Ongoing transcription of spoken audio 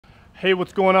Hey,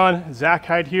 what's going on? Zach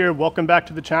Hyde here. Welcome back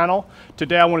to the channel.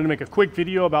 Today I wanted to make a quick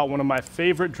video about one of my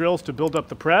favorite drills to build up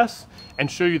the press and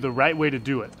show you the right way to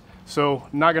do it. So,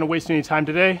 not going to waste any time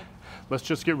today. Let's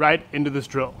just get right into this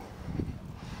drill.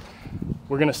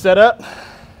 We're going to set up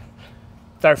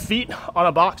with our feet on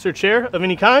a box or chair of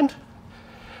any kind.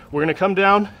 We're going to come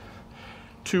down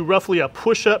to roughly a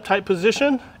push-up type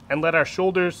position and let our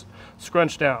shoulders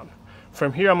scrunch down.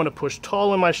 From here I'm going to push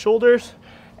tall in my shoulders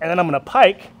and then I'm going to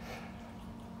pike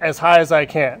as high as I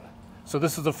can. So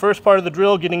this is the first part of the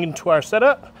drill, getting into our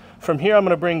setup. From here I'm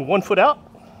going to bring one foot out,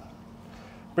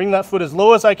 bring that foot as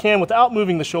low as I can without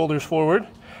moving the shoulders forward.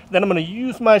 Then I'm going to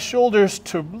use my shoulders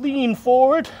to lean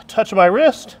forward, touch my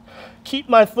wrist, keep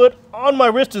my foot on my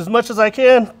wrist as much as I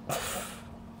can,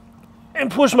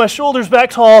 and push my shoulders back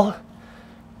tall.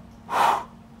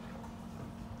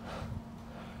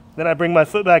 Then I bring my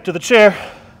foot back to the chair,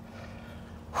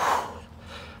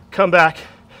 come back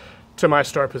to my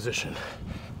start position.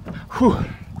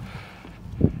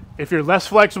 If you're less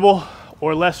flexible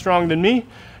or less strong than me,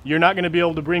 you're not going to be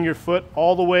able to bring your foot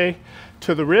all the way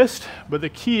to the wrist, but the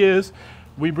key is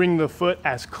we bring the foot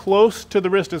as close to the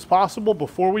wrist as possible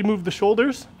before we move the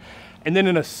shoulders, and then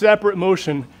in a separate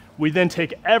motion we then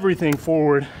take everything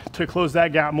forward to close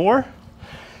that gap more.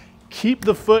 Keep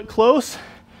the foot close,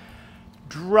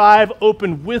 drive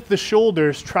open with the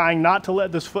shoulders, trying not to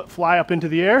let this foot fly up into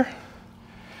the air,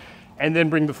 and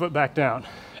then bring the foot back down.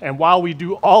 And while we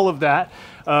do all of that,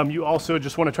 you also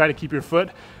just want to try to keep your foot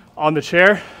on the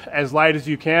chair as light as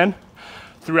you can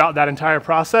throughout that entire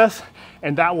process,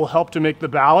 and that will help to make the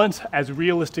balance as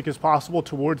realistic as possible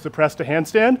towards the press to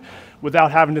handstand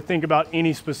without having to think about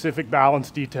any specific balance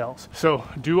details. So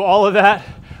do all of that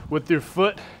with your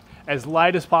foot as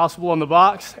light as possible on the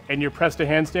box, and your press to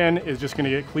handstand is just going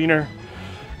to get cleaner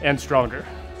and stronger.